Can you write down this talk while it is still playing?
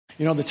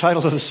The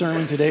title of the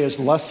sermon today is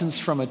Lessons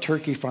from a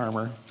Turkey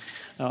Farmer.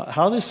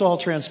 How this all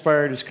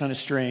transpired is kind of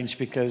strange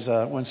because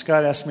when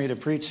Scott asked me to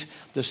preach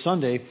this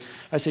Sunday,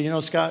 I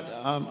said, Scott,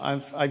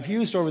 I've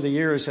used over the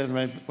years,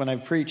 and when I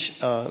preach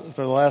for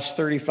the last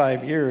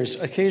 35 years,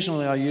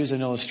 occasionally I'll use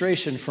an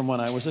illustration from when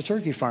I was a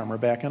turkey farmer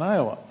back in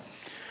Iowa.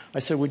 I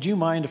said, would you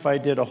mind if I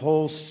did a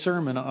whole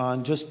sermon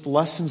on just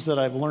lessons that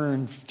I've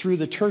learned through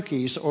the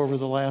turkeys over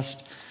the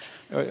last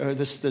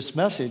this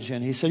message?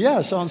 And he said,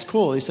 yeah, sounds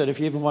cool. He said, if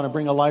you even want to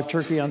bring a live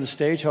turkey on the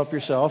stage, help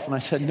yourself. And I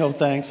said, no,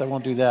 thanks, I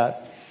won't do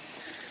that.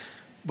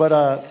 But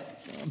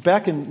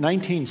back in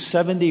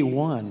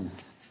 1971,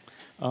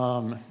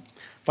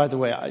 by the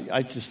way,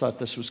 I just thought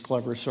this was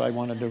clever, so I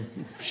wanted to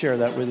share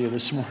that with you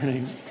this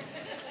morning.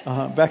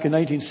 Back in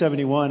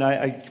 1971,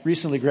 I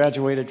recently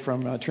graduated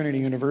from Trinity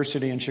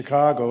University in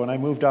Chicago, and I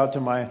moved out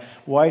to my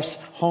wife's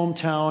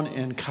hometown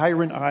in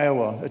Kyron,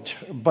 Iowa,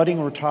 a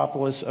budding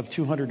metropolis of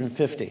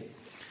 250.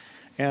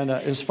 And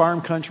it's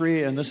farm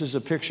country, and this is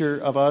a picture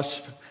of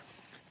us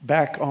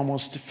back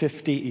almost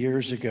 50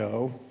 years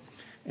ago.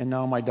 And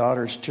now my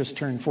daughter's just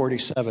turned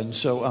 47.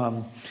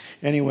 So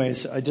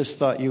anyways, I just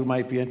thought you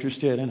might be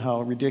interested in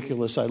how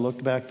ridiculous I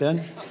looked back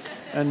then.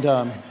 And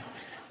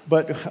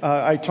But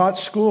I taught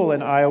school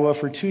in Iowa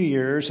for 2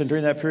 years, and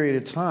during that period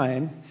of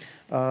time,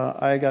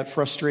 I got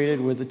frustrated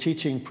with the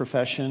teaching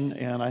profession,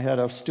 and I had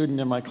a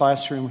student in my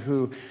classroom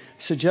who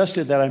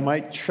suggested that I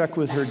might check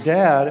with her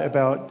dad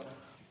about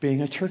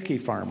being a turkey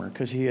farmer,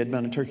 because he had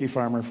been a turkey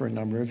farmer for a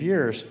number of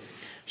years.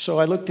 So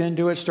I looked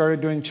into it,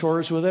 started doing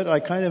chores with it. I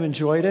kind of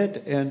enjoyed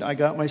it, and I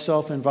got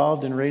myself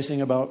involved in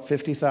raising about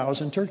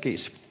 50,000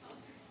 turkeys.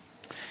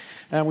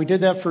 And we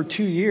did that for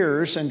 2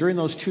 years, and during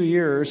those 2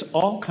 years,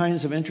 all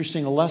kinds of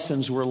interesting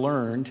lessons were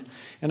learned.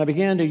 And I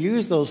began to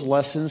use those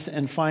lessons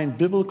and find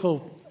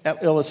biblical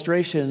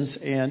illustrations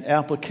and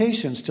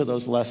applications to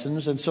those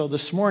lessons. And so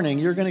this morning,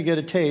 you're going to get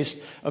a taste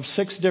of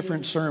 6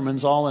 different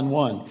sermons all in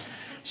one.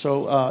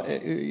 So,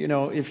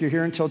 if you're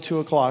here until 2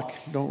 o'clock,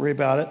 don't worry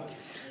about it.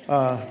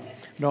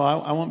 No,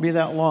 I won't be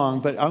that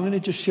long, but I'm going to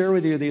just share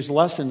with you these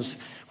lessons.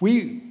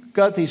 We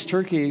got these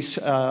turkeys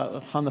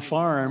on the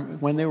farm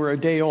when they were a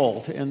day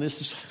old, and this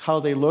is how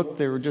they looked.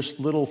 They were just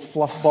little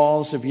fluff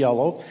balls of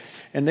yellow,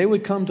 and they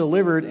would come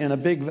delivered in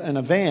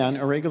a van,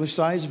 a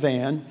regular-sized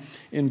van,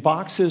 in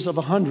boxes of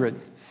 100.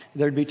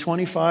 There'd be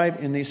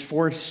 25 in these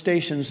 4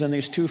 stations in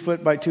these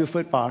 2-foot by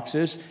 2-foot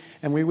boxes,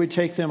 and we would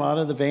take them out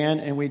of the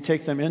van, and we'd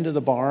take them into the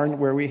barn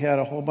where we had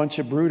a whole bunch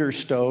of brooder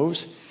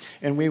stoves,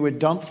 and we would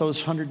dump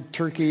those 100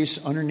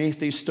 turkeys underneath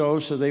these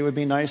stoves so they would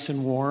be nice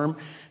and warm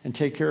and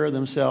take care of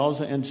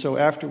themselves. And so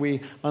after we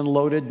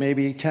unloaded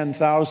maybe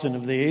 10,000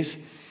 of these,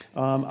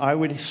 I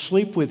would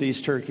sleep with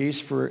these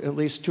turkeys for at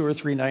least 2 or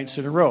 3 nights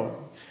in a row.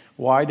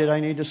 Why did I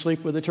need to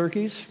sleep with the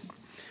turkeys?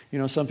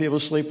 Some people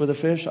sleep with the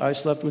fish. I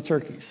slept with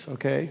turkeys,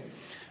 okay?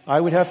 I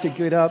would have to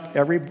get up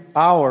every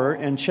hour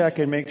and check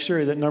and make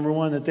sure that, number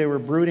 1, that they were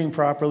brooding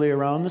properly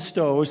around the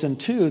stoves, and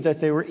 2,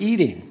 that they were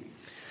eating.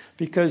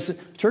 Because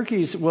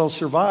turkeys will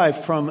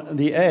survive from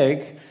the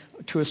egg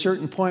to a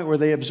certain point where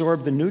they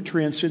absorb the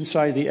nutrients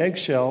inside the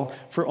eggshell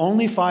for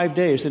only 5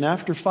 days. And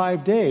after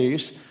 5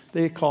 days,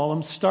 they call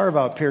them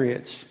starve-out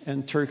periods,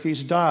 and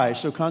turkeys die.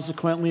 So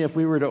consequently, if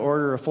we were to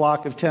order a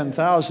flock of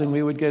 10,000,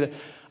 we would get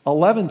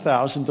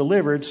 11,000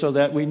 delivered so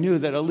that we knew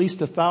that at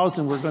least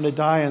 1,000 were going to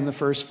die in the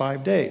first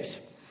 5 days.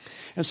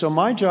 And so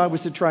my job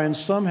was to try and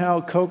somehow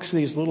coax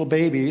these little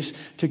babies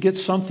to get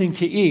something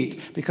to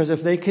eat, because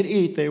if they could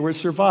eat, they would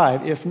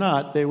survive. If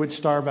not, they would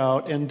starve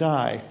out and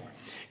die.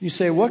 You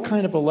say, what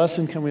kind of a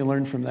lesson can we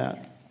learn from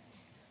that?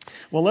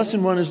 Well,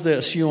 lesson 1 is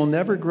this: you will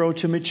never grow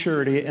to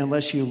maturity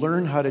unless you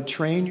learn how to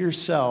train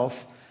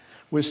yourself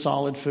with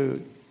solid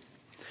food.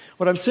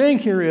 What I'm saying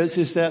here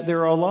is that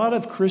there are a lot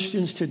of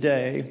Christians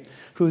today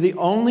who the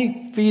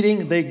only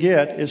feeding they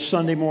get is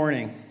Sunday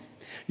morning.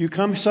 You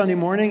come Sunday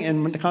morning,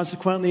 and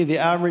consequently the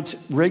average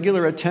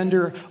regular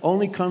attender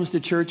only comes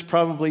to church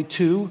probably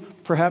 2,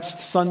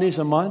 perhaps Sundays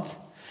a month.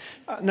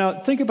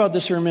 Now, think about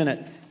this for a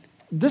minute.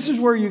 This is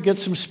where you get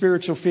some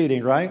spiritual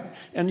feeding, right?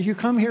 And you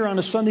come here on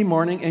a Sunday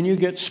morning and you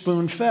get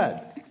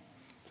spoon-fed.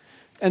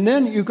 And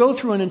then you go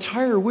through an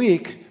entire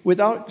week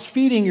without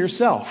feeding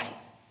yourself.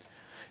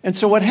 And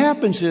so what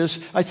happens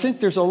is, I think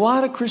there's a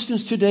lot of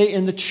Christians today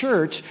in the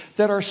church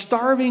that are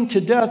starving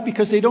to death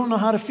because they don't know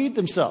how to feed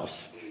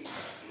themselves.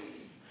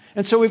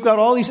 And so we've got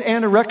all these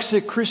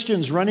anorexic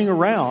Christians running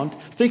around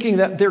thinking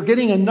that they're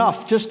getting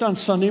enough just on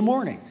Sunday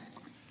morning.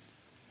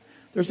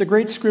 There's a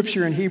great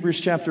scripture in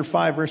Hebrews chapter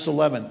 5, verse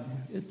 11.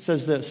 It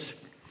says this: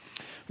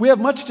 "We have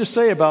much to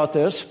say about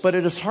this, but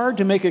it is hard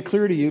to make it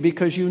clear to you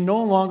because you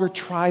no longer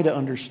try to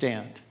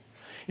understand.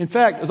 In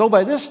fact, though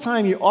by this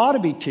time you ought to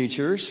be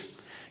teachers,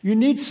 you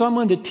need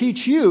someone to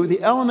teach you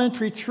the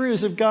elementary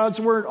truths of God's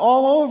word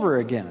all over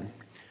again.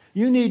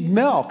 You need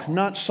milk,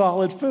 not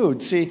solid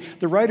food. See,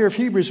 the writer of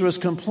Hebrews was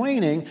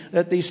complaining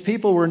that these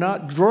people were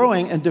not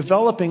growing and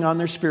developing on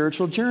their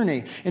spiritual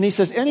journey. And he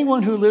says,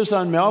 anyone who lives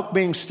on milk,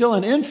 being still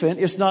an infant,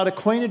 is not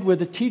acquainted with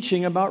the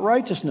teaching about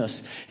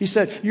righteousness. He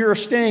said, you're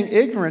staying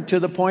ignorant to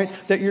the point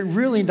that you're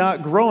really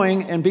not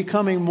growing and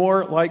becoming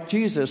more like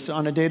Jesus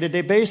on a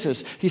day-to-day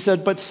basis. He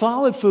said, but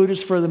solid food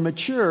is for the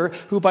mature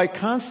who by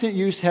constant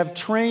use have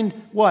trained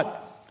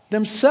what?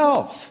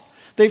 Themselves.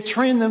 They've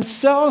trained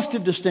themselves to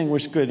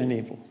distinguish good and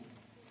evil.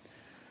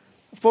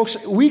 Folks,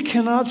 we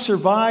cannot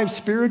survive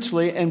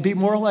spiritually and be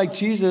more like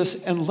Jesus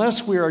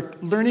unless we are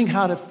learning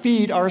how to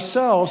feed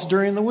ourselves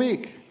during the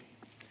week.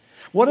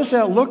 What does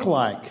that look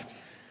like?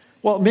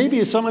 Well,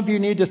 maybe some of you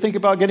need to think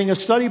about getting a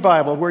study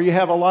Bible where you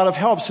have a lot of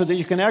help so that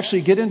you can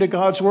actually get into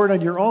God's Word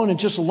on your own and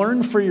just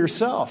learn for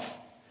yourself.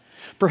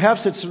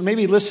 Perhaps it's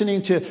maybe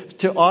listening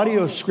to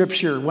audio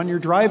scripture when you're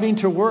driving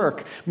to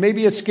work.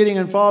 Maybe it's getting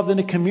involved in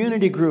a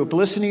community group,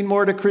 listening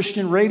more to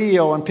Christian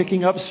radio and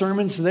picking up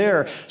sermons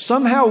there.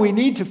 Somehow we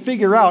need to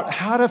figure out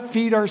how to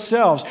feed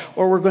ourselves,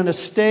 or we're going to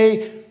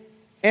stay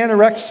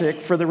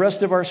anorexic for the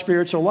rest of our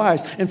spiritual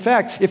lives. In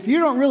fact, if you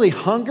don't really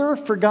hunger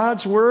for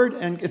God's Word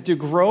and to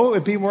grow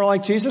and be more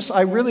like Jesus,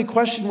 I really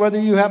question whether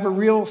you have a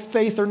real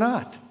faith or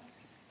not.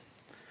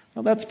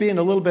 Well, that's being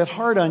a little bit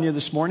hard on you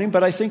this morning,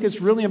 but I think it's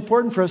really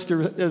important for us to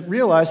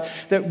realize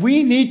that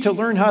we need to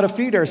learn how to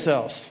feed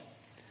ourselves.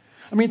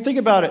 I mean, think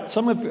about it.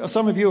 Some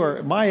of you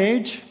are my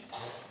age.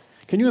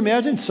 Can you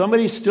imagine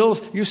somebody still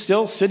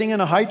sitting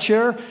in a high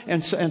chair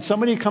and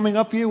somebody coming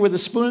up to you with a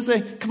spoon and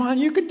saying, come on,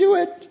 you can do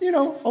it.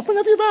 Open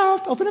up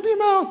your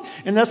mouth.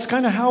 And that's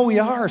kind of how we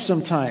are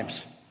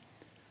sometimes.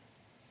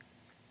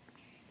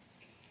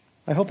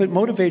 I hope it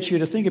motivates you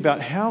to think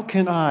about how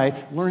can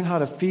I learn how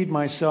to feed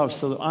myself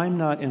so that I'm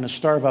not in a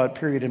starve-out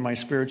period in my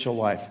spiritual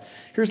life.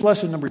 Here's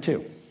lesson number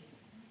 2.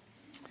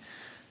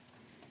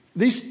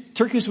 These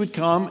turkeys would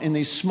come in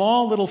these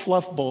small little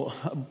fluff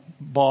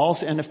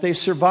balls, and if they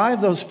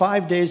survive those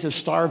 5 days of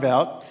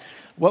starve-out,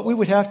 what we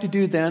would have to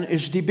do then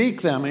is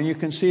debeak them. And you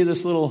can see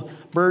this little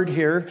bird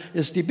here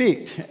is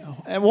debeaked.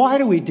 And why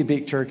do we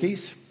debeak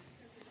turkeys?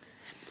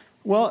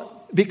 Well,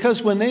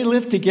 because when they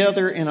live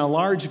together in a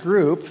large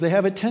group, they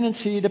have a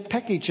tendency to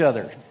peck each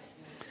other.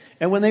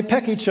 And when they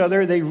peck each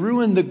other, they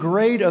ruin the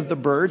grade of the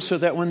bird so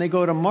that when they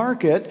go to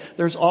market,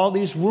 there's all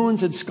these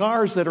wounds and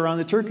scars that are on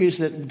the turkeys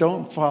that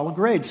don't follow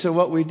grade. So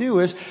what we do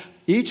is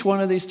each one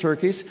of these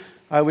turkeys,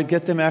 I would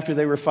get them after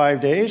they were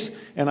 5 days,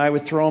 and I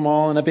would throw them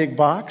all in a big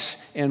box,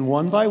 and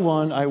one by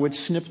one, I would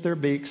snip their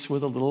beaks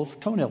with a little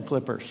toenail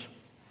clippers.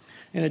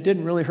 And it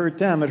didn't really hurt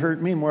them. It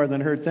hurt me more than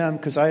it hurt them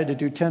because I had to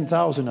do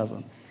 10,000 of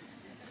them.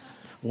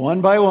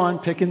 One by one,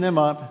 picking them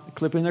up,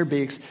 clipping their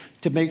beaks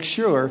to make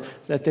sure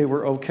that they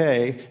were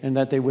okay and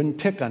that they wouldn't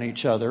pick on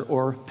each other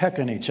or peck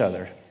on each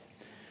other.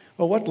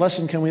 Well, what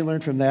lesson can we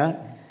learn from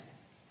that?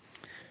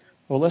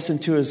 Well, lesson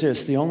 2 is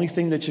this. The only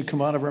thing that should come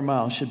out of our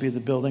mouths should be the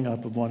building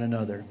up of one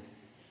another.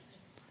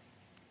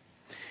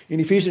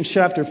 In Ephesians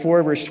chapter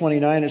 4, verse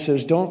 29, it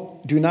says, Do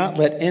not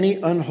let any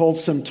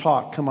unwholesome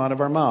talk come out of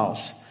our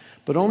mouths,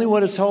 but only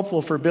what is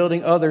helpful for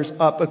building others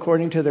up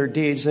according to their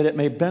deeds, that it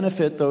may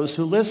benefit those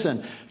who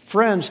listen.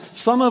 Friends,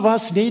 some of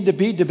us need to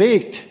be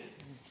debeaked.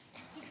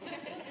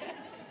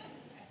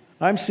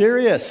 I'm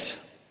serious.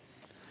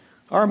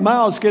 Our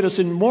mouths get us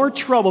in more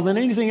trouble than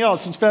anything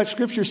else. In fact,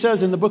 Scripture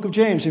says in the book of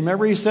James,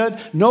 remember he said,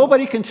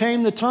 nobody can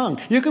tame the tongue.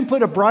 You can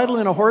put a bridle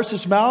in a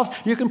horse's mouth,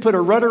 you can put a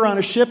rudder on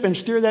a ship and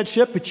steer that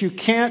ship, but you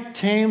can't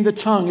tame the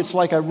tongue. It's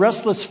like a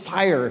restless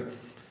fire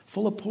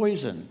full of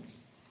poison.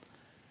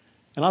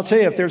 And I'll tell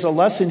you, if there's a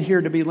lesson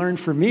here to be learned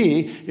for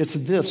me, it's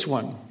this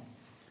one.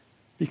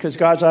 Because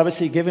God's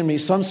obviously given me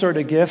some sort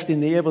of gift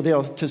in being able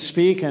to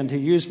speak and to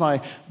use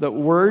the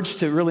words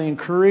to really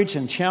encourage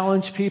and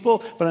challenge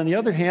people. But on the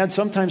other hand,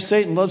 sometimes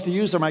Satan loves to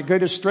use my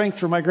greatest strength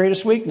for my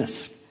greatest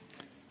weakness.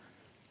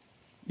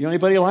 You know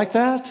anybody like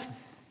that?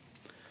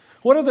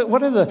 What are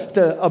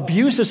the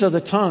abuses of the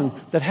tongue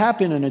that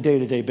happen on a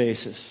day-to-day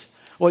basis?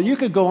 Well, you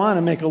could go on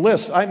and make a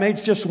list. I made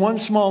just one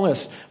small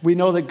list. We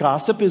know that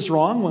gossip is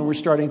wrong when we're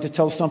starting to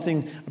tell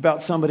something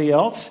about somebody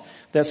else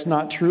that's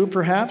not true,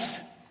 perhaps.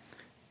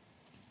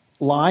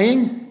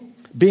 Lying,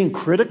 being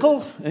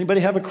critical. Anybody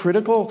have a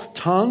critical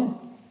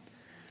tongue?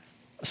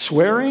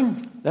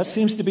 Swearing, that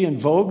seems to be in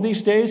vogue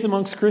these days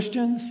amongst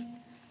Christians.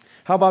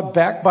 How about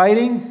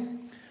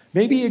backbiting?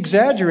 Maybe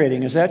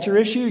exaggerating. Is that your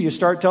issue? You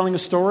start telling a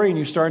story and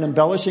you start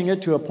embellishing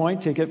it to a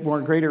point to get more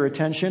greater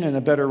attention and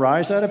a better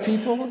rise out of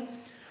people.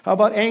 How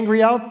about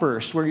angry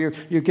outbursts where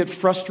you get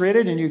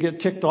frustrated and you get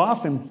ticked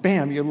off and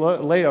bam, you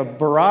lay a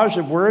barrage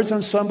of words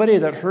on somebody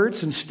that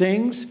hurts and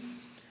stings?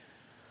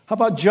 How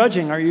about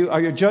judging? Are you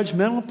a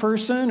judgmental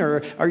person,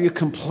 or are you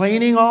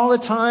complaining all the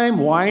time,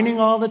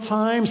 whining all the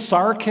time,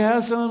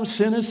 sarcasm,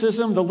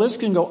 cynicism? The list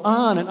can go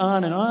on and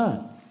on and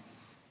on.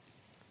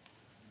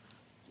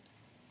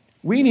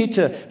 We need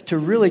to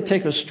really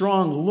take a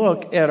strong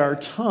look at our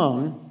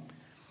tongue,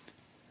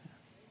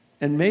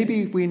 and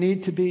maybe we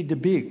need to be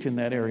debeaked in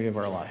that area of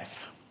our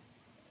life.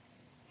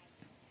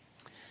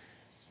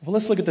 Well,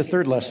 let's look at the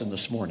third lesson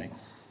this morning.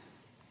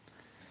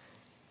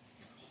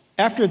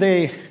 After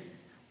they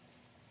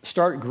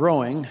start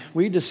growing,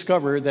 we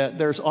discover that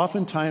there's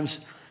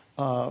oftentimes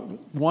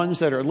ones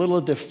that are a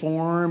little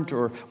deformed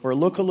or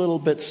look a little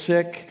bit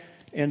sick.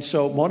 And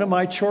so one of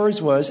my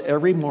chores was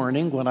every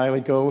morning when I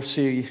would go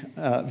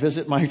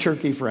visit my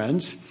turkey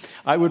friends,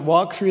 I would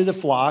walk through the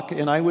flock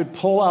and I would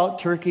pull out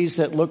turkeys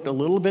that looked a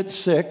little bit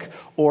sick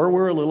or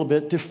were a little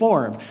bit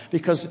deformed.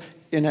 Because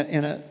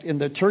in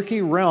the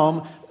turkey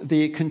realm,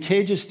 the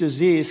contagious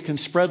disease can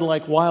spread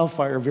like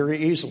wildfire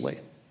very easily.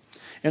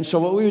 And so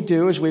what we would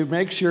do is we would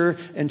make sure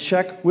and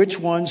check which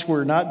ones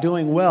were not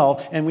doing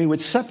well, and we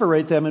would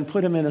separate them and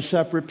put them in a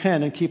separate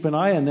pen and keep an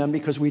eye on them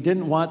because we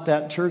didn't want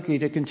that turkey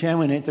to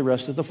contaminate the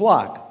rest of the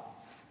flock.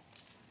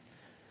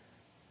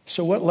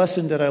 So what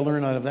lesson did I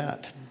learn out of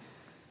that?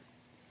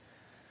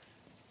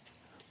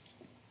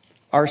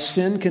 Our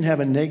sin can have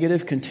a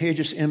negative,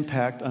 contagious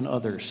impact on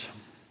others.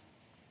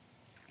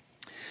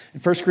 In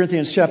 1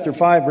 Corinthians chapter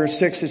 5, verse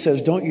 6, it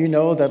says, "Don't you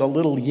know that a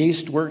little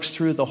yeast works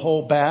through the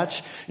whole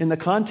batch?" In the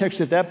context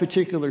of that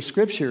particular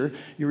scripture,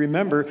 you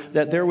remember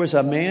that there was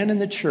a man in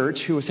the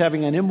church who was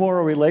having an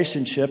immoral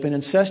relationship, an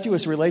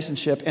incestuous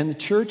relationship, and the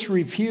church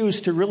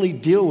refused to really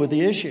deal with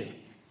the issue.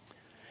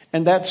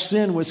 And that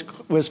sin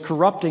was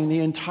corrupting the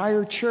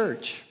entire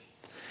church.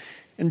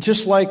 And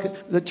just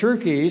like the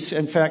turkeys,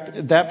 in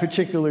fact, that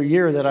particular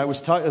year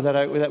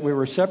that we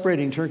were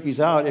separating turkeys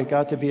out, it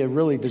got to be a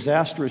really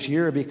disastrous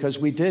year because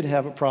we did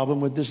have a problem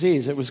with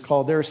disease. It was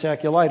called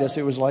varicocelitis.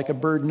 It was like a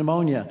bird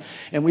pneumonia.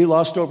 And we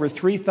lost over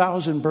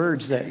 3,000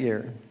 birds that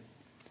year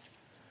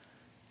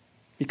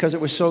because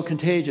it was so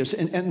contagious.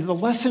 And the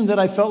lesson that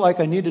I felt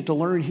like I needed to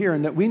learn here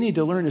and that we need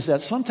to learn is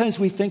that sometimes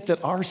we think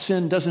that our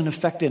sin doesn't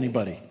affect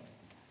anybody.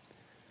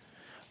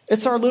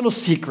 It's our little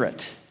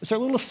secret. It's our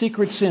little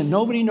secret sin.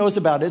 Nobody knows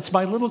about it. It's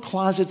my little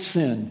closet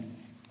sin.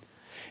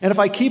 And if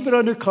I keep it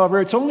under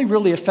cover, it's only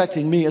really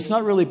affecting me. It's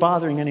not really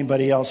bothering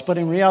anybody else. But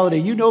in reality,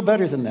 you know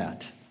better than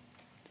that.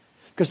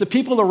 Because the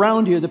people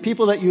around you, the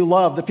people that you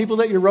love, the people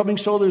that you're rubbing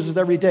shoulders with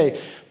every day,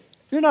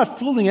 you're not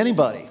fooling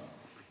anybody.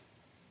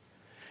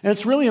 And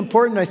it's really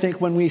important, I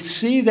think, when we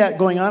see that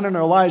going on in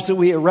our lives, that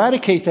we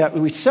eradicate that,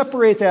 we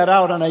separate that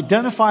out and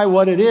identify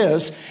what it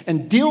is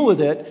and deal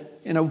with it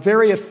in a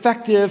very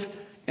effective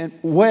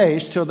way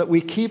so that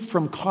we keep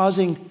from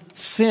causing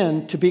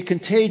sin to be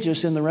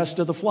contagious in the rest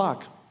of the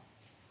flock.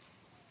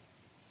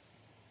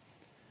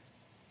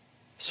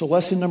 So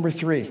lesson number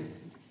 3,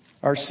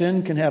 our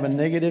sin can have a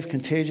negative,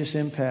 contagious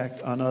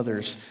impact on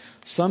others.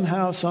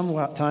 Somehow,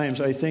 sometimes,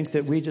 I think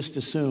that we just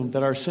assume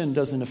that our sin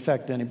doesn't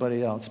affect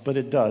anybody else, but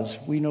it does.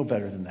 We know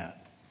better than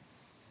that.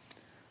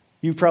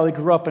 You probably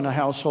grew up in a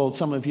household,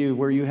 some of you,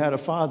 where you had a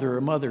father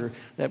or mother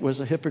that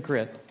was a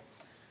hypocrite.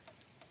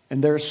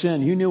 And their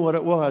sin, you knew what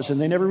it was,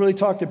 and they never really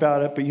talked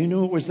about it, but you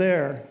knew it was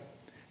there.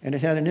 And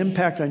it had an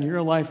impact on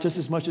your life just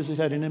as much as it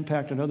had an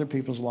impact on other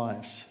people's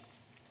lives.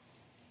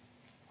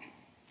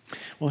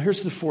 Well,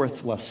 here's the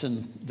 4th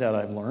lesson that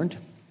I've learned.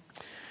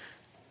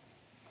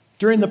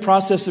 During the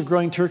process of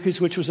growing turkeys,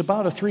 which was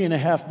about a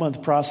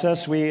 3.5-month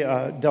process, we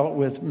dealt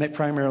with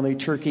primarily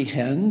turkey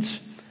hens.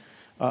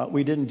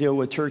 We didn't deal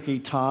with turkey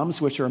toms,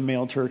 which are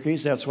male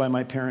turkeys. That's why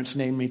my parents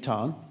named me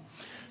Tom.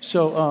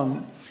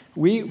 So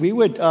we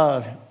would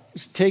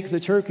take the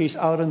turkeys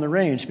out on the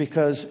range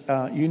because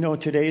you know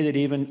today that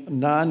even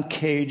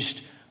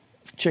non-caged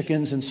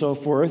chickens and so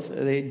forth,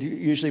 they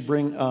usually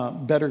bring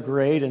better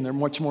grade and they're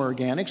much more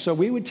organic. So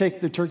we would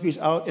take the turkeys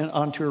out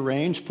onto a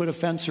range, put a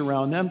fence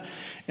around them,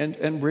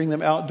 and bring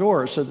them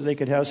outdoors so that they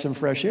could have some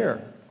fresh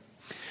air.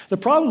 The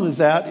problem is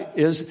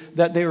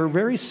that they were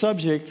very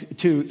subject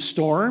to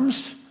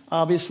storms,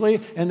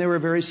 obviously, and they were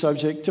very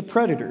subject to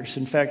predators.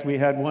 In fact, we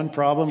had one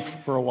problem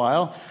for a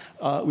while.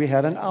 We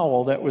had an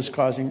owl that was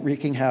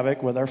wreaking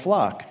havoc with our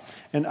flock.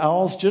 And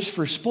owls, just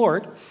for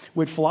sport,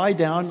 would fly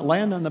down,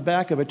 land on the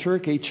back of a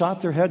turkey,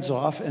 chop their heads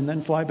off, and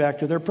then fly back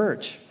to their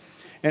perch.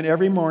 And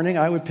every morning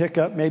I would pick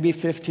up maybe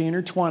 15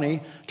 or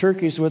 20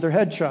 turkeys with their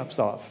head chopped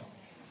off.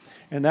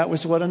 And that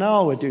was what an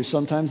owl would do.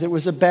 Sometimes it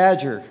was a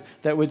badger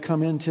that would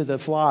come into the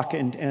flock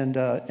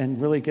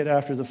and really get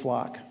after the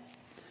flock.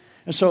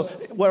 And so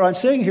what I'm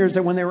saying here is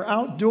that when they were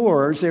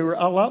outdoors, they were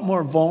a lot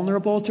more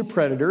vulnerable to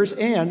predators,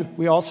 and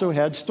we also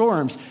had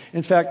storms.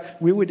 In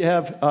fact, we would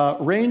have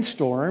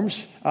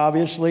rainstorms,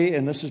 obviously,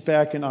 and this is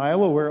back in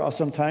Iowa, where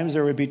sometimes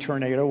there would be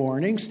tornado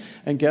warnings,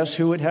 and guess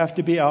who would have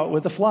to be out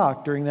with the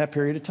flock during that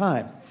period of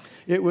time?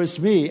 It was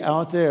me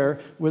out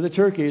there with the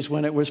turkeys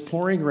when it was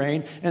pouring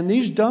rain, and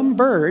these dumb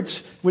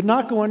birds would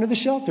not go under the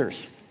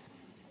shelters.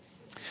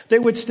 They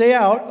would stay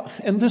out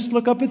and just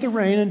look up at the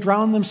rain and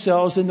drown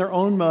themselves in their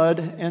own mud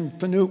and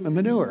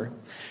manure.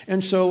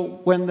 And so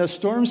when the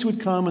storms would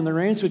come and the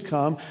rains would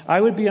come,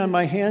 I would be on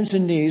my hands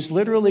and knees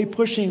literally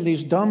pushing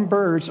these dumb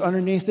birds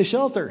underneath the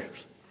shelter.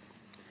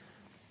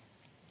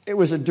 It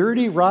was a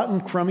dirty,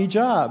 rotten, crummy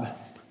job.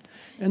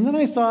 And then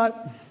I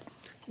thought,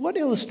 what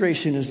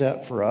illustration is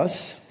that for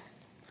us?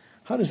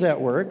 How does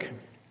that work?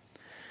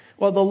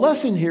 Well, the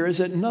lesson here is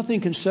that nothing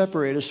can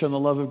separate us from the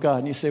love of God.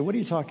 And you say, what are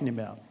you talking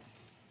about?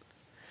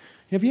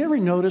 Have you ever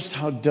noticed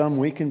how dumb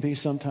we can be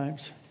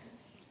sometimes?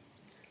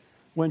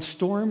 When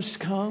storms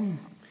come,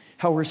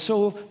 how we're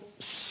so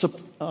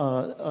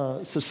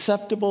susceptible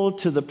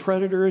to the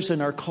predators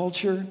in our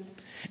culture,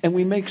 and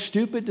we make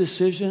stupid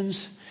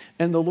decisions,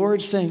 and the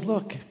Lord's saying,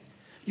 look,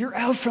 you're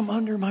out from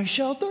under my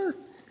shelter.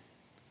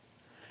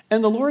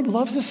 And the Lord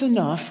loves us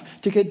enough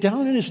to get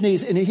down on his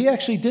knees, and he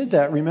actually did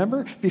that,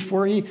 remember?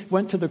 Before he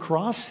went to the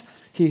cross,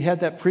 he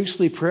had that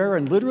priestly prayer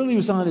and literally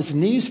was on his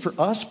knees for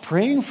us,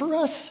 praying for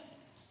us,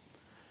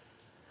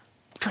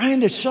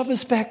 trying to shove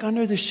us back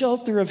under the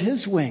shelter of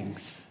his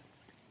wings.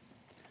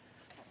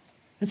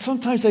 And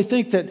sometimes I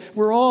think that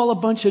we're all a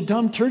bunch of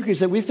dumb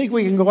turkeys, that we think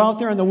we can go out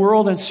there in the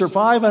world and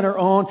survive on our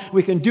own.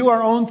 We can do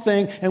our own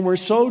thing, and we're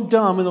so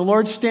dumb. And the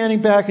Lord's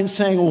standing back and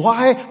saying,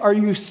 why are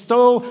you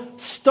so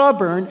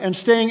stubborn and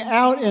staying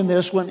out in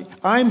this when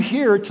I'm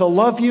here to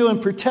love you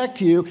and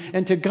protect you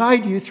and to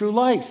guide you through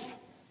life?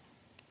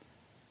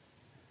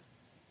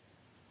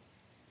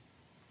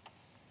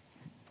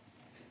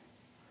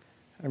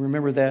 I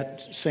remember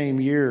that same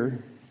year,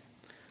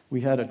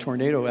 we had a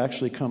tornado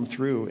actually come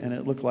through, and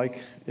it looked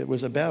like it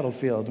was a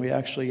battlefield. We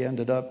actually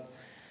ended up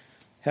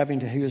having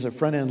to use a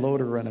front-end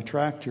loader and a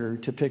tractor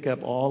to pick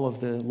up all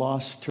of the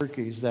lost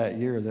turkeys that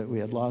year that we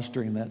had lost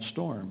during that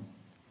storm.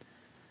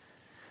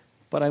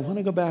 But I want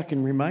to go back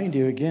and remind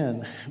you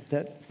again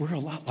that we're a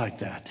lot like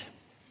that.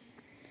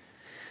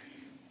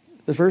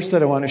 The verse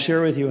that I want to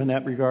share with you in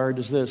that regard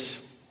is this: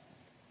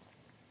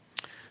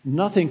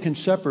 nothing can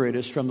separate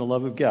us from the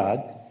love of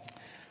God.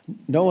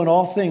 No, in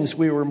all things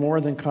we were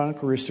more than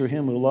conquerors through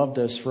him who loved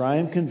us. For I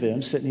am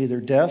convinced that neither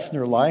death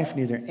nor life,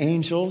 neither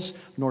angels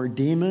nor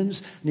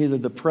demons, neither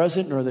the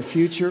present nor the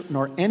future,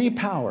 nor any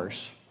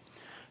powers,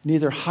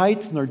 neither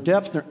height nor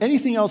depth nor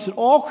anything else in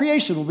all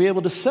creation will be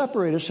able to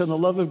separate us from the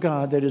love of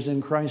God that is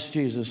in Christ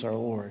Jesus our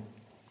Lord.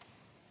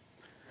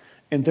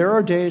 And there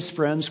are days,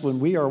 friends,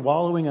 when we are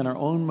wallowing in our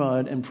own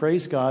mud, and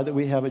praise God that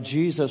we have a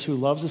Jesus who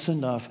loves us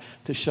enough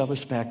to shove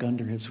us back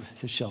under his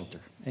shelter.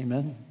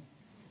 Amen?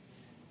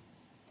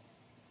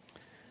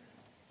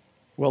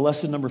 Well,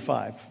 lesson number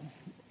 5.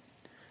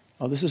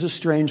 Oh, this is a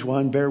strange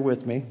one. Bear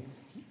with me.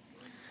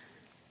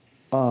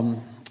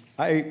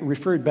 I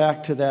referred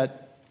back to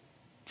that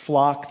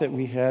flock that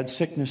we had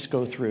sickness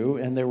go through,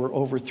 and there were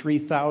over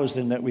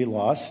 3,000 that we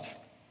lost.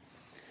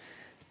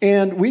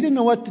 And we didn't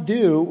know what to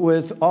do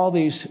with all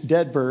these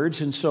dead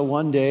birds. And so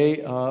one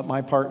day,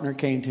 my partner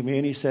came to me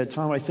and he said,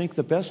 Tom, I think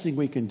the best thing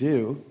we can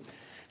do,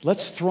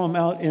 let's throw them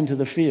out into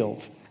the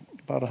field.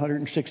 About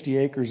 160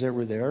 acres that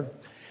were there.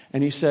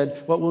 And he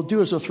said, what we'll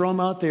do is we'll throw them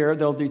out there,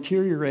 they'll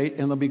deteriorate,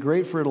 and they'll be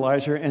great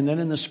fertilizer, and then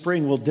in the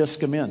spring we'll disc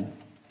them in.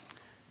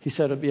 He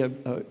said it'd be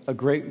a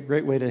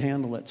great way to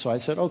handle it. So I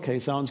said, okay,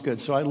 sounds good.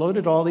 So I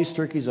loaded all these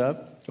turkeys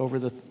up over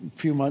the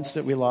few months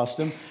that we lost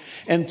them,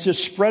 and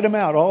just spread them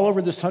out all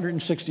over this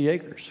 160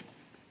 acres.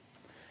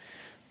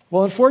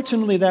 Well,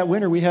 unfortunately, that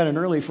winter we had an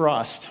early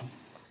frost.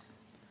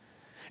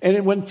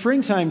 And when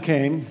springtime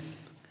came,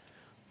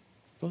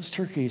 those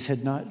turkeys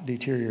had not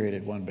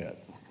deteriorated one bit.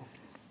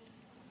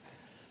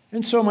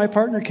 And so my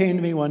partner came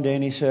to me one day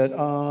and he said,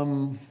 I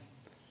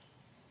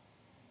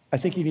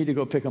think you need to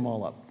go pick them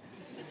all up.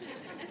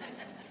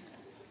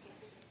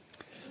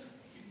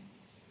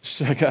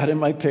 So I got in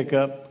my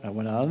pickup, I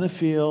went out in the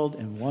field,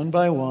 and one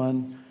by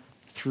one,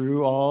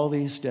 threw all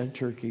these dead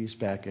turkeys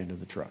back into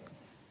the truck.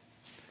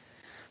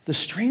 The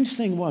strange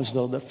thing was,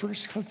 though, the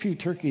first few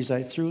turkeys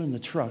I threw in the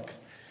truck,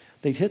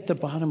 they'd hit the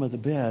bottom of the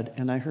bed,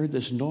 and I heard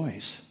this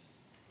noise.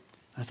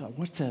 I thought,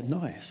 what's that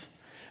noise?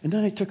 And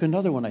then I took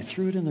another one. I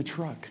threw it in the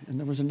truck, and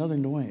there was another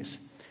noise.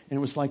 And it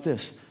was like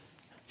this.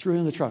 Threw it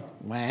in the truck.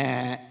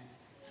 Wah.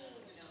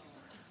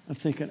 I'm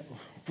thinking,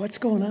 what's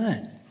going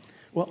on?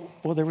 Well,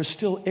 there was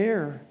still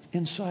air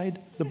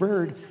inside the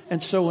bird,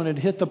 and so when it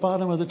hit the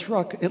bottom of the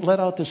truck, it let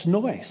out this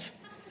noise.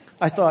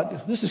 I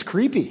thought, this is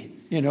creepy,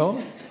 you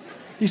know?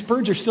 These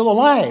birds are still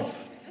alive.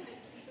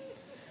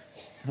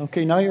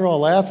 Okay, now you're all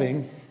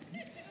laughing.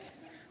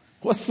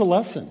 What's the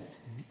lesson?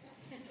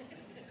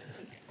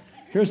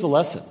 Here's the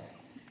lesson.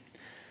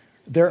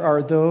 There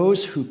are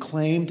those who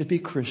claim to be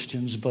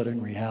Christians, but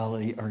in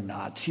reality are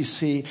not. You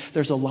see,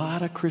 there's a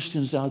lot of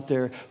Christians out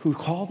there who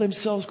call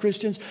themselves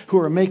Christians who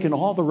are making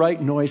all the right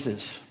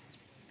noises.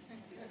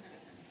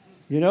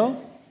 You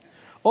know?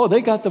 Oh,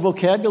 they got the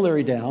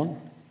vocabulary down.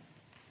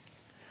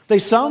 They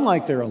sound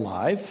like they're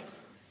alive,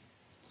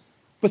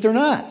 but they're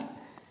not.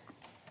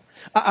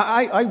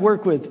 I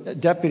work with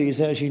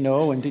deputies, as you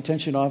know, and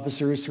detention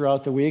officers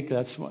throughout the week.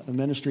 That's the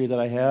ministry that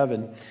I have.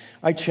 And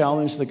I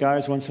challenge the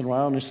guys once in a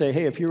while and I say,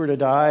 hey, if you were to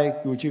die,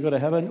 would you go to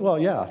heaven? Well,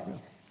 yeah.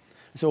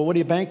 So what are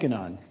you banking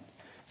on? It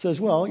says,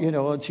 well, you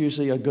know, it's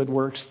usually a good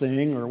works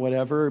thing or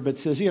whatever. But it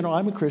says, you know,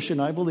 I'm a Christian.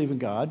 I believe in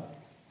God.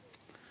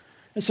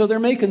 And so they're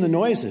making the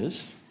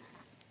noises.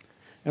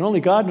 And only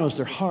God knows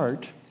their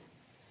heart.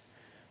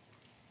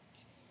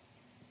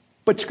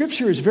 But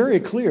Scripture is very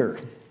clear.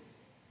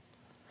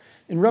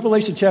 In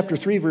Revelation chapter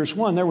 3, verse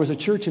 1, there was a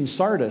church in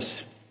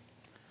Sardis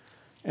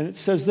And it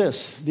says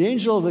this, the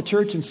angel of the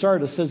church in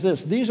Sardis says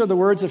this, these are the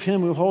words of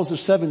him who holds the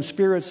 7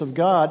 spirits of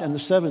God and the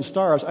 7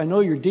 stars. I know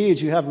your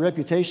deeds. You have a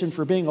reputation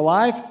for being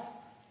alive,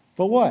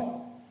 but what?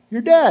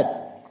 You're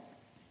dead.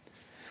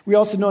 We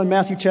also know in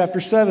Matthew chapter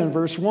 7,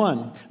 verse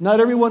 1, not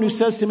everyone who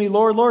says to me,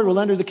 Lord, Lord, will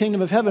enter the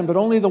kingdom of heaven, but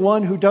only the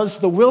one who does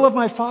the will of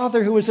my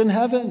Father who is in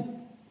heaven.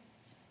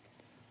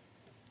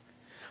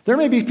 There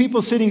may be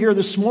people sitting here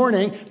this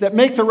morning that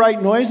make the right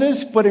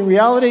noises, but in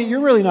reality,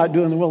 you're really not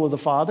doing the will of the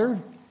Father.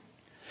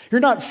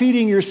 You're not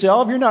feeding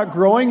yourself. You're not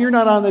growing. You're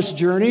not on this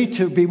journey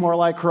to be more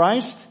like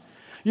Christ.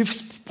 You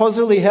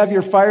supposedly have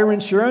your fire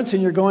insurance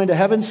and you're going to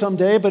heaven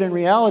someday, but in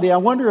reality, I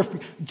wonder if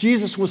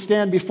Jesus will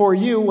stand before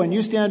you when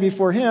you stand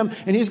before him,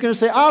 and he's going to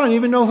say, I don't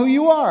even know who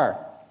you are.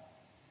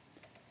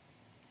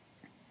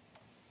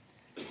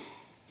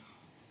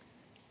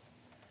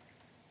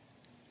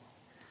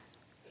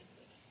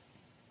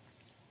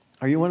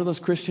 Are you one of those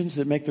Christians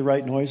that make the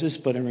right noises,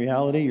 but in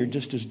reality, you're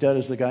just as dead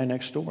as the guy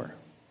next door?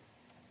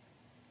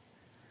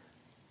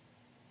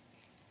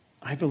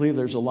 I believe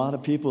there's a lot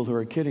of people who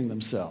are kidding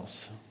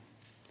themselves.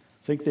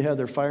 Think they have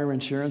their fire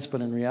insurance,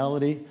 but in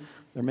reality,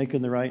 they're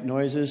making the right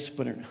noises,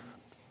 but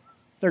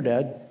they're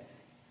dead.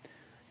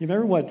 You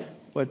remember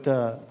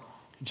what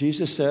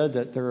Jesus said,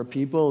 that there are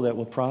people that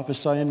will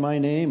prophesy in my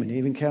name and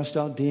even cast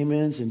out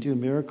demons and do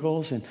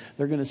miracles, and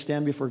they're going to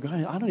stand before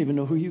God. I don't even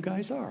know who you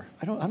guys are.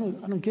 I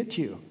don't get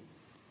you.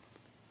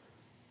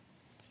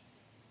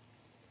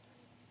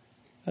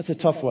 That's a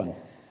tough one.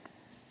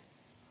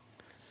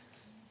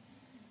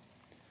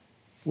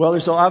 Well,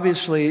 there's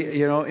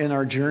obviously, in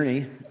our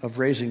journey of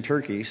raising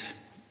turkeys,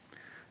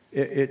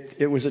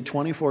 it was a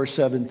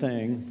 24/7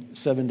 thing,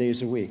 7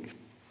 days a week.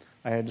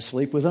 I had to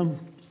sleep with them.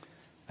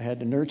 I had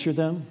to nurture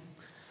them.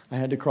 I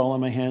had to crawl on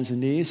my hands and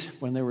knees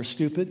when they were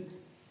stupid.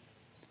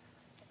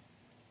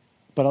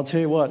 But I'll tell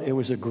you what, it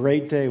was a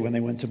great day when they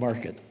went to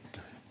market.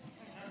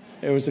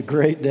 It was a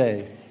great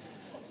day.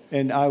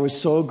 And I was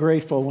so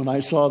grateful when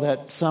I saw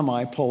that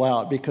semi pull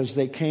out, because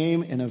they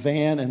came in a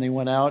van and they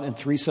went out in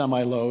 3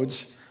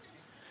 semi-loads.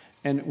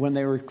 And when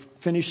they were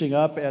finishing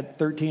up at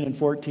 13 and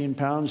 14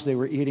 pounds, they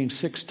were eating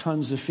 6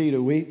 tons of feed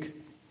a week.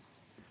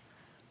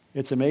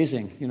 It's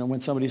amazing.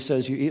 When somebody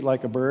says you eat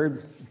like a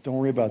bird, don't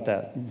worry about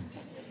that.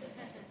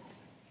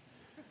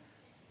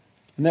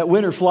 And that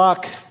winter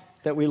flock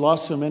that we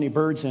lost so many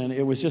birds in,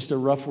 it was just a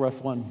rough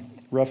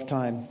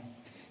time.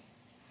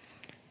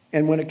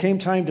 And when it came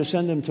time to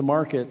send them to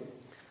market,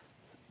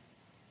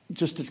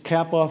 just to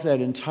cap off that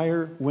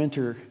entire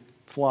winter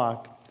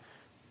flock,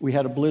 we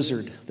had a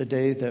blizzard the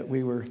day that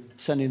we were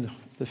sending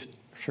the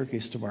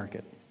turkeys to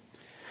market.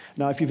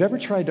 Now, if you've ever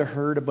tried to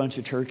herd a bunch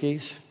of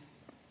turkeys,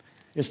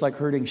 it's like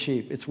herding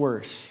sheep. It's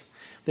worse.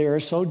 They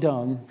are so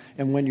dumb,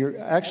 and when you're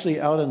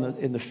actually out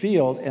in the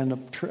field and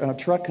a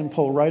truck can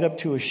pull right up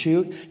to a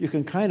chute, you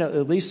can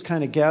at least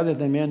gather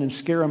them in and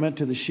scare them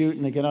into the chute,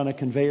 and they get on a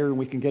conveyor, and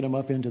we can get them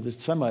up into the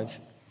semis.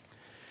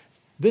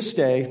 This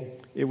day,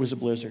 it was a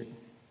blizzard,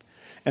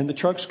 and the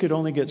trucks could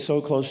only get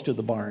so close to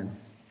the barn.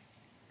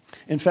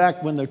 In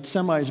fact, when the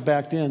semis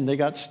backed in, they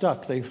got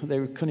stuck. They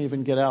couldn't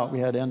even get out. We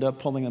had to end up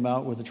pulling them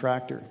out with a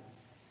tractor.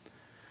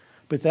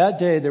 But that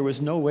day, there was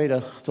no way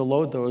to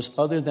load those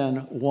other than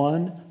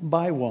one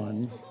by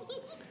one,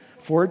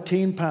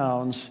 14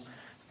 pounds,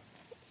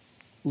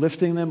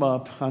 lifting them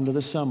up onto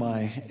the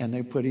semi, and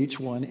they put each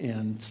one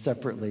in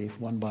separately,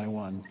 one by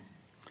one.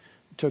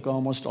 It took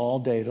almost all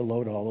day to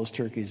load all those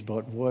turkeys,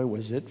 but boy,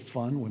 was it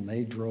fun when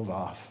they drove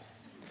off.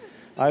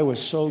 I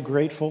was so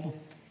grateful.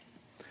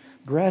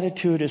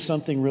 Gratitude is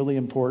something really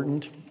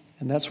important,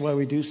 and that's why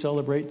we do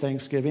celebrate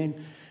Thanksgiving.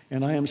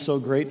 And I am so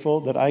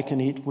grateful that I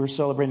can eat. We're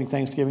celebrating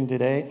Thanksgiving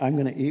today. I'm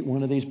going to eat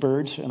one of these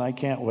birds, and I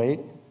can't wait.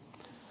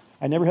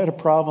 I never had a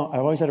problem. I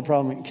always had a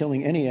problem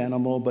killing any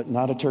animal, but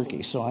not a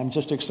turkey. So I'm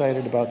just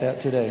excited about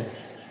that today.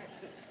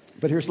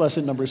 But here's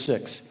lesson number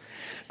 6.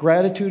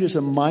 Gratitude is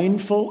a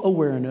mindful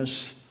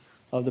awareness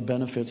of the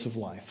benefits of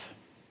life.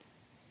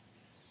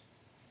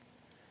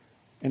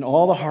 And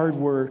all the hard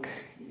work,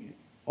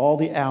 all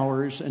the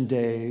hours and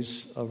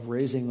days of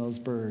raising those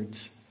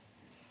birds,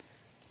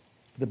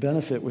 the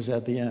benefit was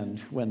at the end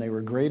when they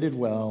were graded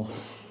well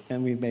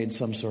and we made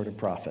some sort of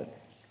profit.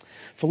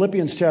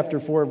 Philippians chapter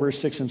 4, verse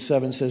 6 and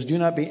 7 says, "Do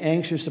not be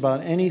anxious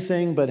about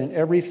anything, but in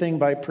everything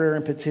by prayer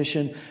and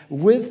petition,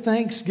 with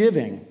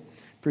thanksgiving,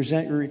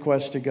 present your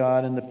requests to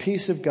God, and the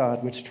peace of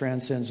God, which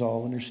transcends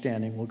all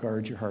understanding, will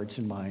guard your hearts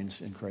and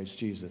minds in Christ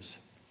Jesus."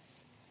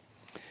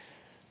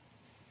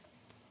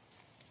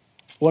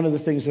 One of the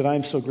things that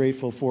I'm so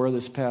grateful for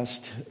this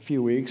past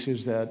few weeks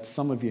is that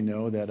some of you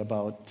know that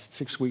about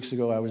 6 weeks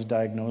ago I was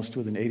diagnosed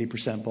with an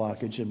 80%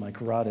 blockage in my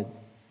carotid.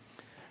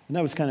 And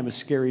that was kind of a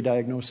scary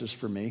diagnosis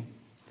for me,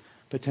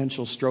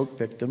 potential stroke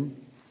victim.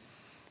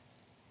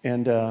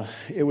 And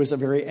it was a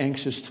very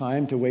anxious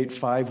time to wait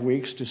 5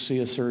 weeks to see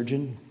a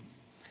surgeon.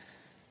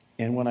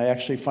 And when I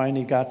actually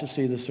finally got to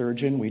see the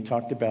surgeon, we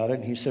talked about it,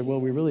 and he said,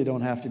 well, we really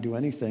don't have to do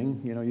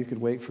anything. You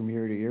could wait from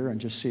year to year and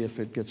just see if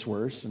it gets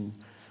worse. And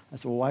I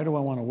said, well, why do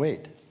I want to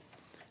wait?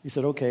 He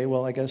said, okay,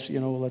 well, I guess,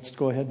 let's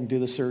go ahead and do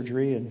the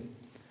surgery. And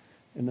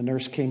And the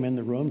nurse came in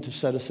the room to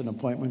set us an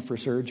appointment for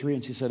surgery,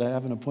 and she said, I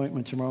have an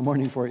appointment tomorrow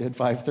morning for you at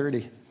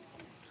 5:30.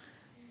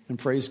 And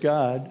praise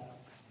God,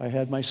 I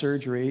had my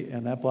surgery,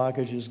 and that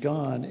blockage is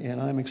gone,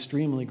 and I'm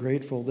extremely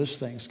grateful this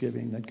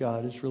Thanksgiving that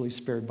God has really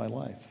spared my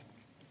life.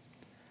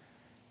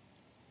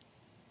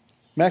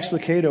 Max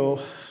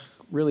Lucado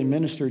really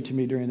ministered to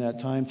me during that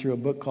time through a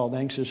book called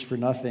Anxious for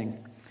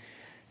Nothing.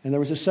 And there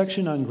was a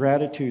section on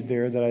gratitude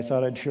there that I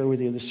thought I'd share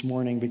with you this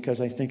morning because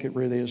I think it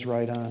really is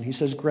right on. He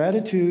says,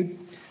 gratitude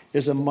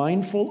is a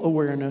mindful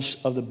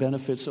awareness of the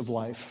benefits of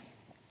life.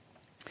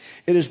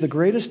 It is the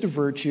greatest of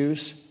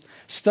virtues.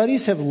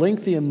 Studies have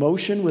linked the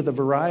emotion with a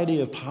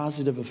variety of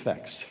positive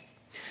effects.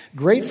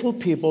 Grateful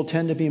people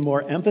tend to be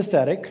more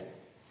empathetic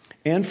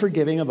and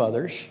forgiving of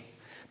others.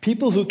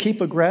 People who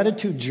keep a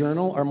gratitude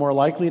journal are more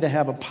likely to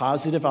have a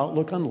positive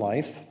outlook on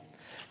life.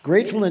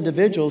 Grateful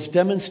individuals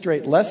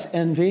demonstrate less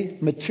envy,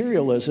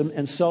 materialism,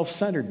 and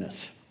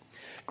self-centeredness.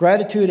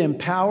 Gratitude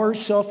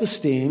empowers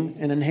self-esteem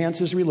and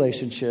enhances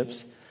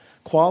relationships,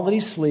 quality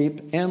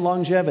sleep, and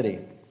longevity.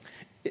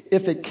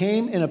 If it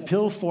came in a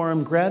pill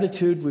form,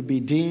 gratitude would be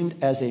deemed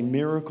as a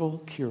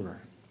miracle cure.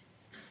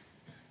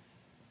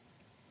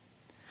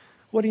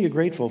 What are you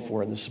grateful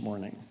for this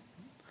morning?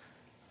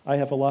 I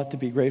have a lot to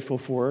be grateful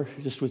for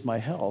just with my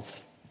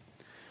health.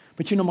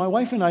 But my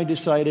wife and I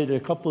decided a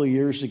couple of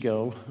years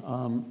ago,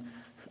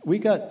 we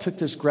took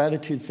this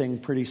gratitude thing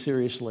pretty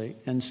seriously.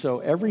 And so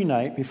every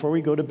night before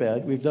we go to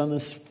bed, we've done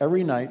this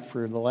every night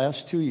for the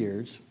last 2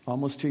 years,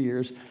 almost 2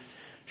 years.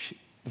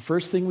 The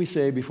first thing we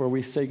say before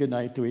we say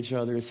goodnight to each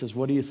other is, says,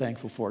 what are you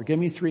thankful for? Give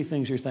me 3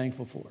 things you're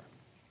thankful for.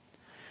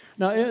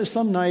 Now,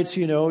 some nights,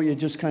 you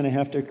just kind of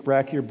have to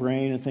rack your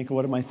brain and think,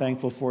 what am I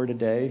thankful for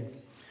today?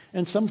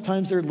 And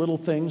sometimes they're little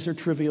things or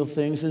trivial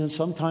things, and then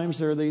sometimes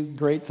they're the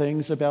great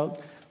things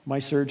about my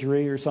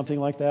surgery or something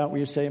like that, where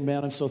you say,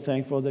 man, I'm so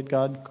thankful that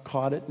God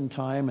caught it in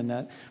time and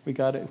that we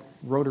got it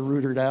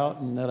rotor-rooted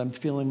out and that I'm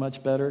feeling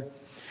much better.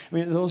 I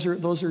mean, those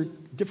are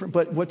different.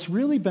 But what's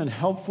really been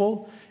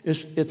helpful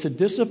is it's a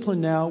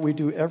discipline now we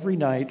do every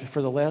night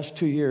for the last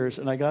 2 years.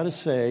 And I got to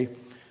say,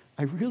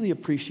 I really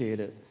appreciate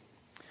it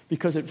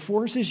because it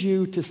forces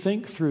you to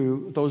think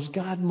through those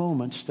God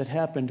moments that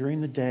happen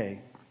during the day.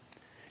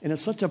 And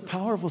it's such a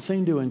powerful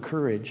thing to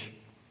encourage.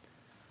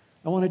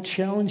 I want to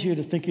challenge you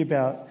to think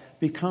about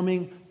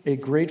becoming a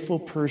grateful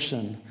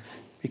person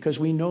because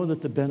we know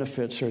that the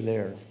benefits are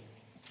there.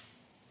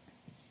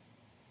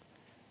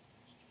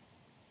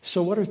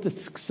 So what are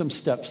some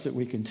steps that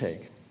we can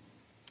take?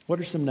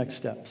 What are some next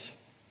steps?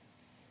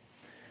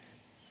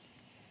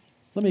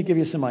 Let me give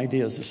you some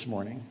ideas this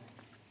morning.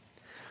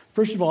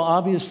 First of all,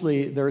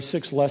 obviously, there are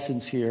 6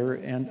 lessons here,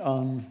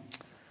 and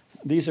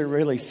these are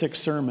really 6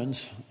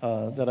 sermons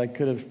that I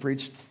could have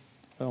preached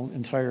an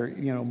entire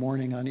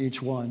morning on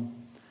each one.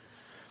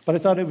 But I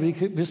thought it would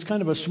be just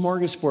kind of a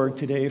smorgasbord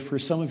today for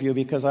some of you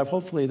because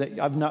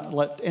I've not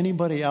left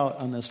anybody out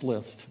on this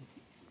list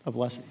of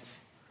lessons.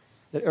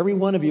 That every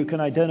one of you can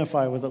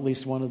identify with at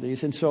least one of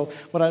these. And so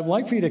what I'd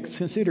like for you to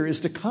consider is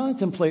to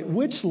contemplate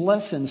which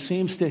lesson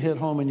seems to hit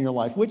home in your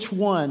life. Which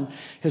one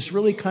has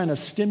really kind of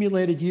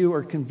stimulated you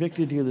or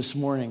convicted you this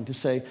morning to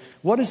say,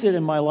 what is it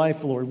in my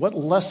life, Lord? What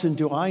lesson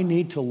do I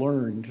need to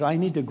learn? Do I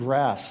need to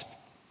grasp?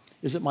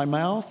 Is it my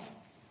mouth?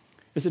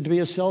 Is it to be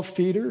a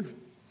self-feeder?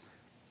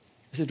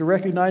 Is it to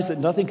recognize that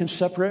nothing can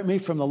separate me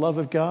from the love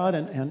of God?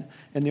 And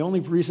the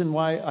only reason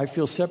why I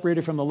feel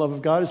separated from the love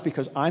of God is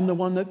because I'm the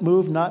one that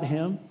moved, not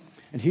Him.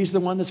 And He's the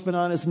one that's been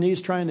on His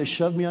knees trying to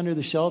shove me under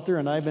the shelter,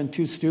 and I've been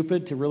too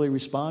stupid to really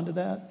respond to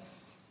that.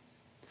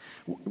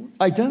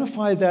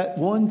 Identify that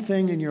one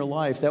thing in your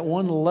life, that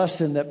one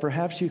lesson that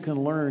perhaps you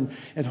can learn,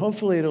 and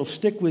hopefully it'll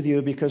stick with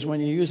you because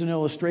when you use an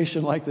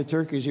illustration like the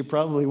turkeys, you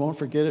probably won't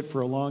forget it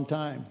for a long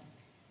time.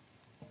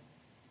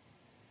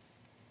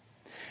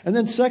 And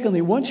then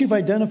secondly, once you've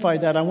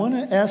identified that, I want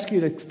to ask you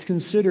to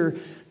consider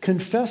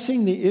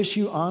confessing the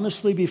issue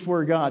honestly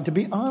before God. To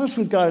be honest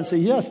with God and say,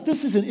 yes,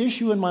 this is an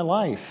issue in my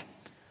life.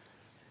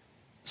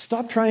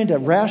 Stop trying to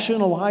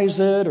rationalize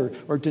it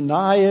or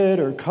deny it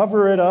or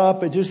cover it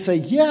up and just say,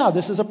 yeah,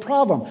 this is a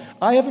problem.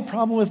 I have a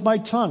problem with my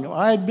tongue.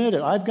 I admit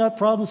it. I've got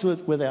problems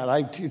with that.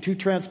 I'm too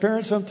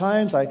transparent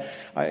sometimes.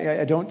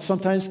 I don't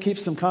sometimes keep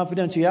some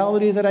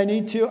confidentiality that I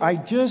need to. I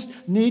just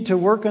need to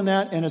work on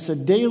that, and it's a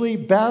daily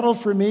battle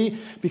for me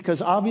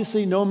because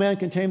obviously no man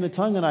can tame the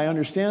tongue, and I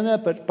understand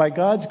that, but by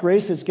God's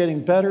grace, it's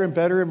getting better and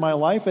better in my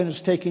life, and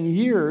it's taking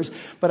years,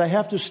 but I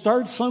have to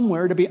start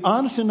somewhere to be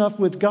honest enough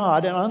with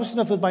God and honest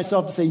enough with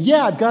myself to say,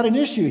 yeah, I've got an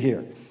issue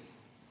here.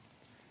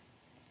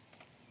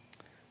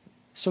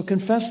 So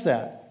confess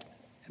that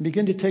and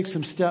begin to take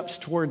some steps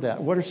toward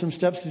that. What are some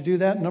steps to do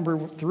that?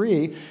 Number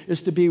 3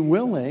 is to be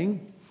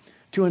willing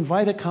to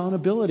invite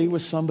accountability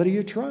with somebody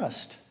you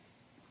trust.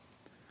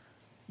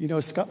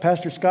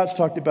 Pastor Scott's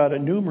talked about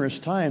it numerous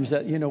times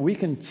that, we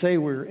can say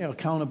we're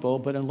accountable,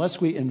 but unless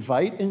we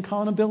invite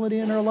accountability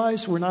in our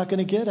lives, we're not going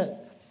to get it.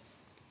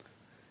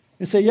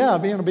 And say, yeah,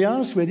 to be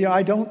honest with you,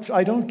 I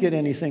don't get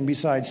anything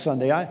besides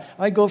Sunday.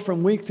 I go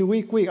from week to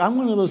week. I'm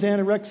one of those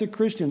anorexic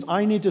Christians.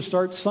 I need to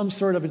start some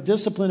sort of a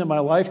discipline in my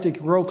life to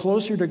grow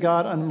closer to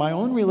God on my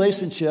own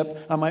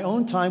relationship, on my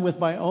own time, with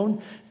my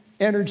own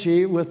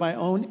energy, with my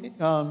own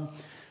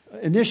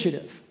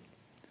initiative.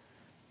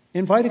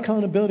 Invite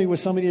accountability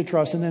with somebody to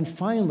trust. And then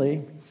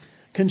finally,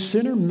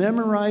 consider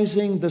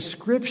memorizing the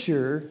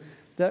scripture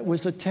that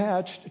was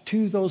attached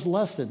to those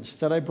lessons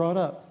that I brought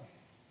up.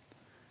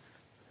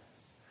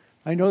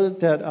 I know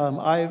that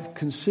I've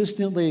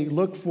consistently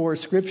looked for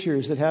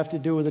scriptures that have to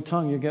do with the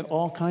tongue. You get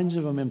all kinds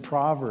of them in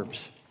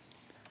Proverbs,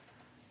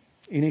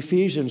 in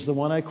Ephesians, the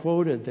one I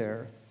quoted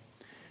there.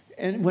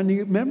 And when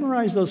you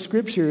memorize those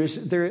scriptures,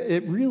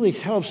 it really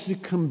helps to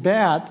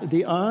combat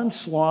the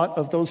onslaught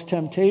of those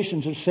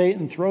temptations that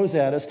Satan throws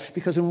at us,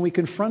 because when we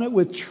confront it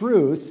with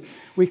truth,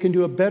 we can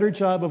do a better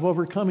job of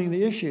overcoming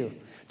the issue.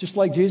 Just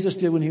like Jesus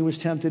did when he was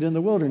tempted in the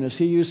wilderness.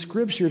 He used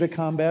scripture to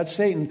combat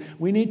Satan.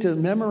 We need to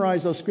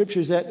memorize those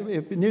scriptures that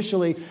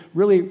initially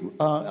really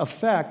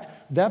affect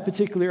that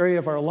particular area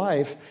of our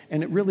life,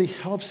 and it really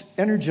helps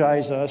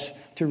energize us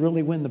to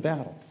really win the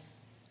battle.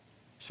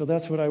 So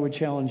that's what I would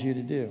challenge you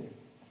to do.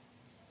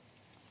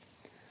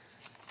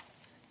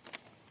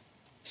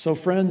 So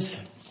friends,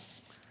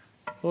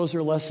 those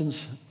are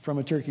lessons from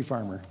a turkey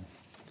farmer.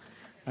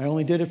 I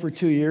only did it for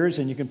 2 years,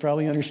 and you can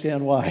probably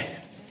understand why.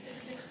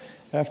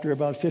 After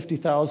about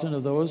 50,000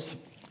 of those,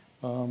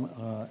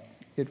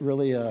 it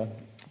really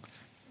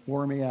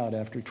wore me out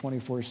after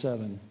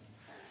 24/7.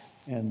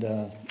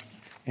 And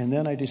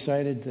then I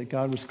decided that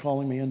God was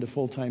calling me into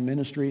full-time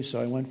ministry,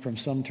 so I went from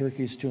some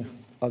turkeys to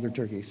other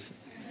turkeys.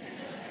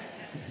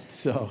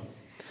 So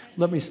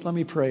let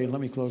me pray, and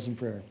let me close in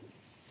prayer.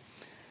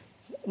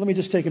 Let me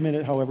just take a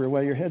minute, however,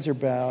 while your heads are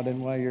bowed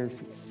and while you've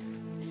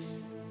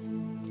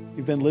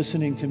been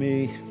listening to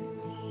me.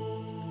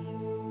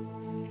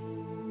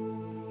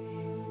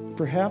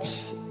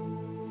 Perhaps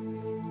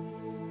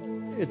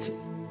it's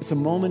a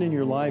moment in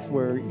your life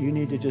where you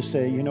need to just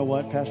say, you know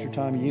what, Pastor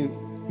Tom, you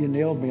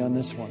nailed me on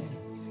this one.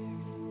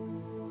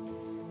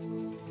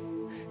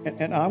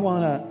 And I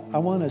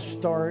want to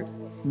start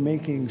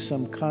making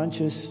some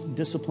conscious,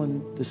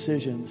 disciplined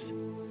decisions.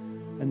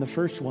 And the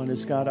first one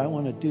is, God, I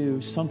want to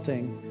do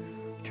something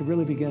to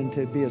really begin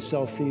to be a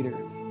self-feeder.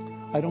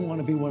 I don't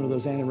want to be one of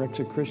those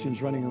anorexic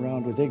Christians running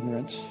around with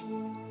ignorance.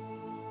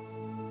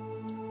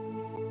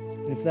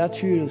 If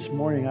that's you this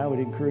morning, I would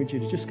encourage you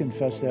to just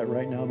confess that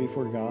right now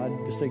before God.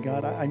 Just say,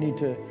 God, I need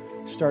to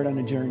start on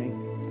a journey.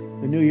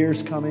 The new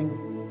year's coming.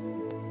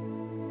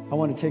 I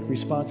want to take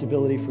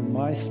responsibility for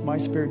my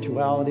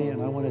spirituality,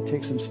 and I want to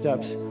take some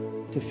steps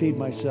to feed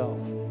myself.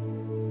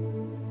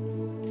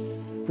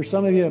 For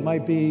some of you, it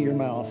might be your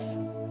mouth.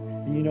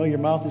 And you know your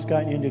mouth has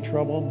gotten you into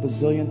trouble a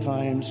bazillion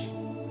times,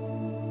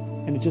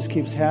 and it just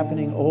keeps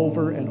happening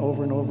over and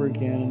over and over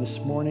again. And this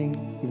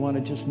morning, you want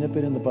to just nip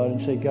it in the bud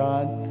and say,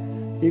 God,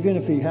 even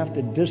if you have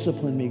to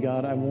discipline me,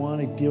 God, I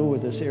want to deal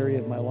with this area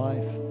of my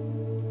life.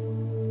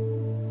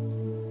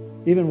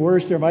 Even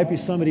worse, there might be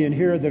somebody in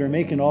here that are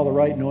making all the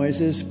right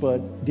noises,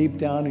 but deep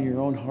down in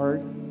your own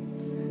heart,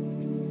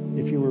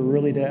 if you were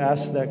really to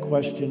ask that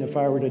question, if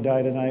I were to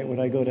die tonight, would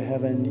I go to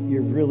heaven?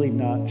 You're really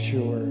not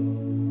sure.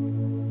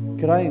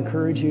 Could I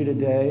encourage you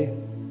today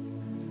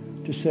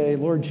to say,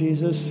 Lord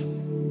Jesus,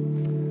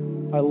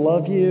 I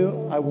love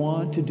you. I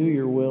want to do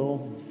your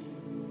will.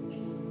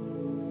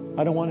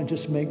 I don't want to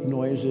just make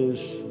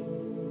noises.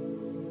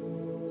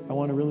 I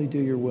want to really do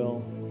your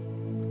will.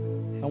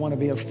 I want to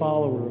be a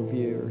follower of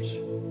yours.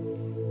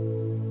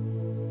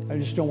 I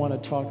just don't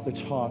want to talk the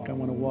talk. I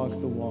want to walk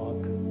the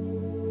walk.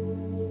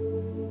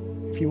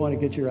 If you want to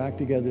get your act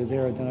together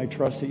there, then I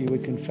trust that you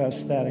would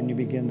confess that and you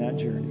begin that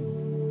journey.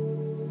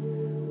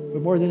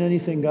 But more than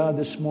anything, God,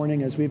 this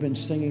morning, as we've been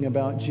singing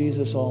about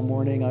Jesus all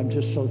morning, I'm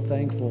just so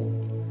thankful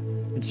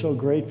and so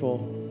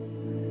grateful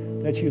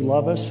that you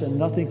love us and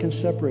nothing can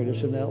separate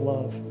us from that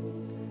love.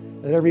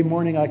 That every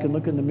morning I can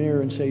look in the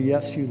mirror and say,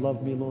 yes, you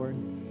love me, Lord.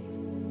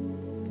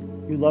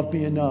 You loved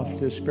me enough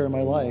to spare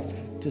my life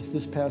just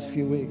this past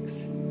few weeks.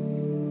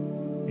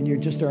 And you're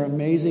just our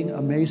amazing,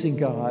 amazing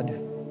God.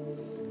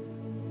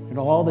 And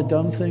all the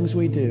dumb things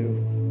we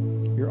do,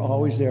 you're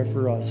always there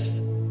for us,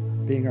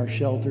 being our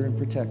shelter and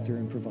protector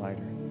and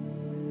provider.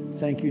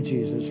 Thank you,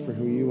 Jesus, for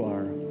who you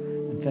are.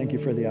 And thank you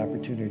for the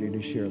opportunity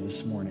to share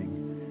this morning.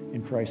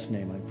 In Christ's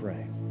name I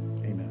pray.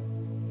 Amen.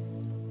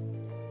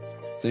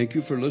 Thank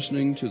you for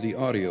listening to the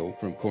audio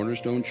from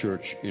Cornerstone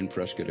Church in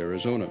Prescott,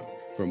 Arizona.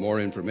 For more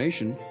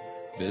information,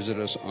 visit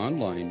us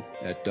online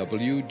at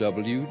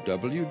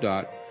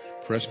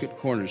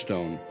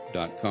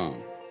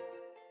www.prescottcornerstone.com.